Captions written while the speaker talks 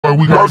right,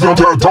 we got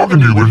something talking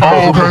to you.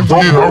 Oh,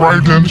 okay. Yeah, all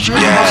right then. Shit,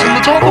 I got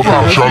something to talk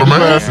about,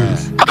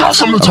 Charlamagne. I got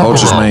something to talk about.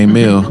 Vultures main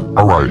meal.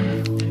 All right.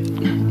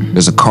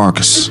 There's a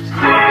carcass.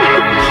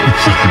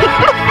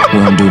 We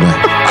don't do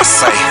that. I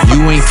say,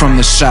 you ain't from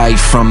the shy,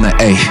 from the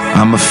A.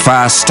 I'm a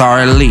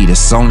 5-star elite,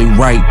 it's only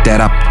right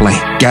that I play.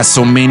 Got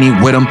so many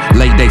with them,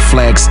 lay they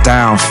flags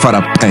down for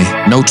the pay.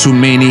 No too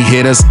many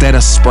hitters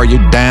that'll spur you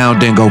down,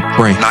 then go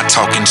pray. Not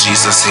talking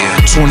Jesus here.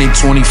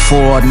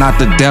 2024, not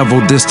the devil,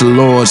 this the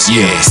Lord's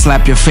year.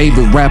 Slap your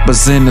favorite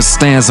rappers in the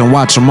stands and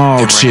watch them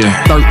all cheer.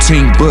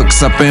 13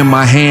 books up in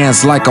my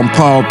hands like I'm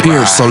Paul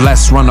Pierce. So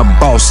let's run a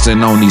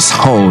Boston on these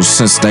hoes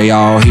since they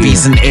all here.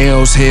 B's and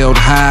L's held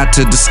high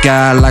to the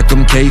sky like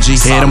I'm KG.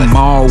 Hit them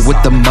all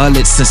with the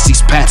mullet since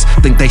these pats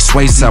think they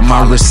Swayze.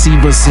 My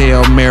receivers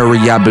Hail Mary,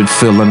 I've been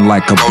feeling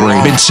like a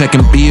break. Been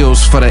checking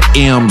bills for the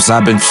M's,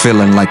 I've been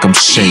feeling like I'm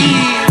shady.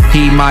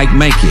 He might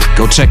make it,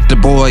 go check the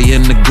boy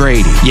in the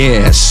Grady.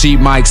 Yeah, she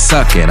might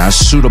suck it, I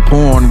shoot a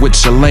porn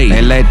with your lady.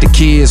 And let the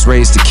kids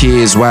raise the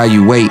kids while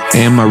you wait.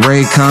 And my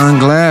Ray-Con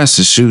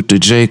glasses shoot the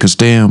J cause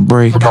they don't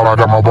break. I thought I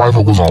got my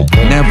bifocals on.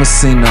 Never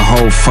seen a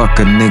hoe fuck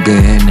a nigga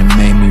and it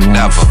made me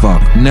wanna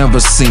fuck. Never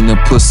seen a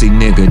pussy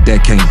nigga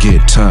that can't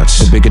get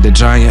touched. The bigger the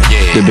giant,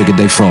 the bigger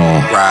they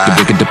fall. The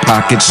bigger the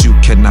pockets, you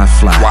cannot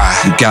fly.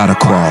 You gotta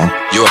crawl.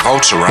 You a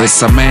vulture, right?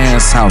 It's a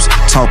man's house,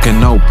 talking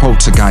no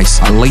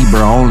poltergeist. A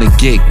Libra only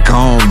get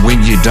gone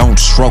when you don't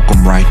stroke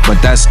them right.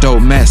 But that's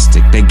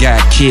domestic, they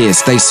got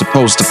kids, they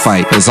supposed to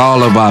fight. It's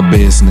all of our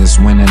business,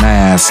 winning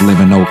ass,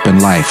 living open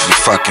life. You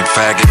fucking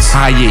faggots.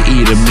 How you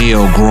eat a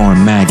meal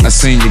growing maggots. I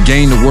seen you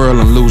gain the world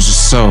and lose your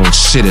soul.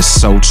 Shit is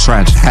so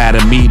tragic. Had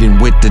a meeting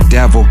with the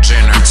devil.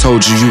 He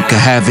told you you could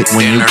have it.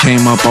 When you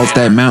came up off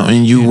that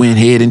mountain, you went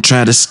ahead and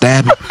tried to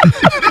stab it.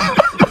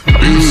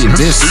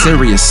 This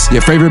serious.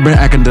 Your favorite been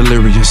acting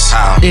delirious.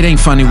 It ain't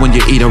funny when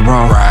you eat her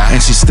raw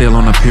and she's still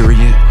on a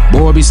period.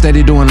 Boy be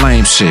steady doing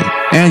lame shit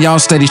and y'all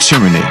steady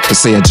cheering it. They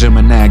say a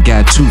Gemini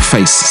got 2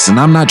 faces and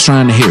I'm not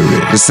trying to hear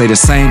it. They say the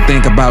same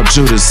thing about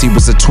Judas, he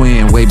was a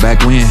twin way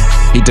back when.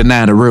 He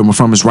denied the real one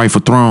from his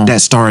rightful throne.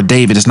 That Star of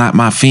David is not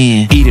my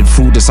fin. Eating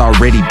food that's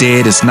already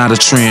dead is not a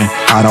trend.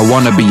 I don't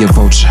wanna be a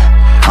vulture,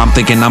 I'm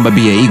thinking I'ma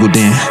be an eagle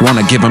then.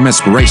 Wanna give him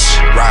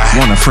inspiration,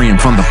 wanna free him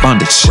from the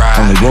bondage.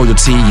 Only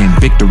royalty and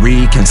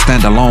victory can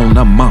stand alone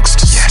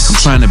amongst us. I'm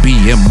trying to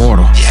be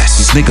immortal,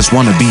 these niggas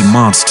wanna be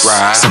monsters.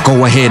 So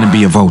go ahead and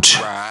be a vulture,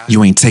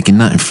 you ain't taking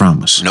nothing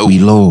from us, we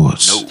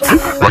lords.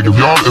 Like if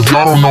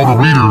y'all don't know the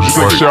readers,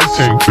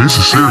 like, this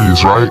is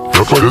serious, right?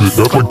 That's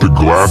like the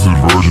glasses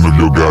version of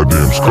your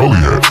goddamn Scully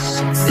hat.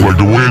 Like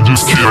the way it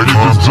just does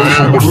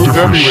so much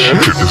different shit.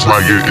 It's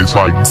like, you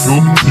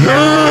feel me?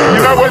 Yeah.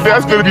 You know what?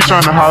 That's gonna be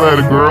trying to holler at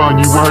a girl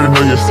and you want her to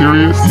know you're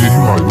serious. Yeah,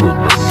 you might look,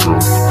 man, bro.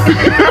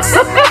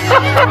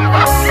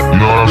 You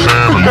know what I'm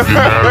saying? Like you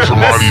get mad at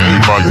somebody and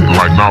you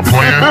like not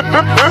playing.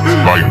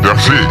 Like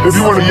that's it. If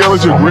you want to yell at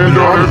your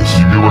granddaughter,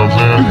 you get what I'm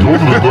saying? Those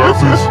are the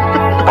glasses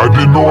I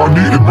didn't know I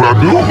needed, but I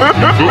do.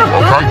 You do?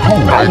 Okay,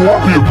 cool. I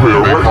want me a pair,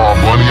 right?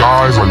 Bunny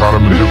eyes, I got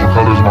them in different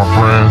colors, my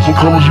friends. What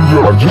colors you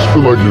got? I just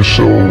feel like you're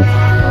so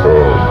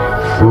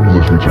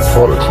frivolous with your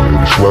products, man.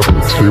 You slap on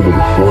the table,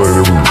 the floor,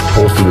 and everyone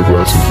tossing the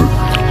glasses.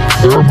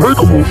 They're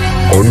unbreakable.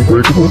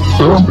 Unbreakable?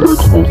 They're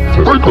unbreakable.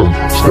 Break them.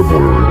 Step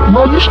on it right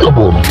now. No, you step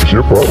on them. It's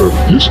your product.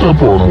 You step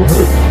on them.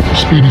 Hey,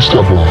 Speedy,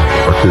 step on them.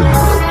 I can't do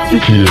that. You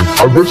can.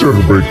 I bet you I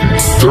can break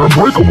these. They're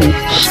unbreakable.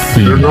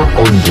 Speedy. They're not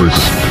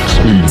unbreakable.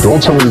 Speedy, don't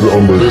tell me they're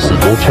unbreakable. Listen,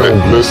 don't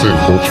challenge me. Listen,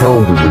 don't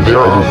challenge me.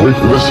 They're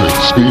unbreakable. Listen,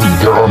 Speedy,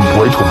 they're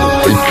unbreakable.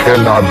 They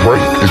cannot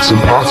break. It's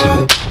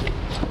impossible.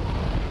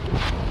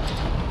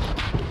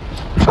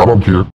 I don't care.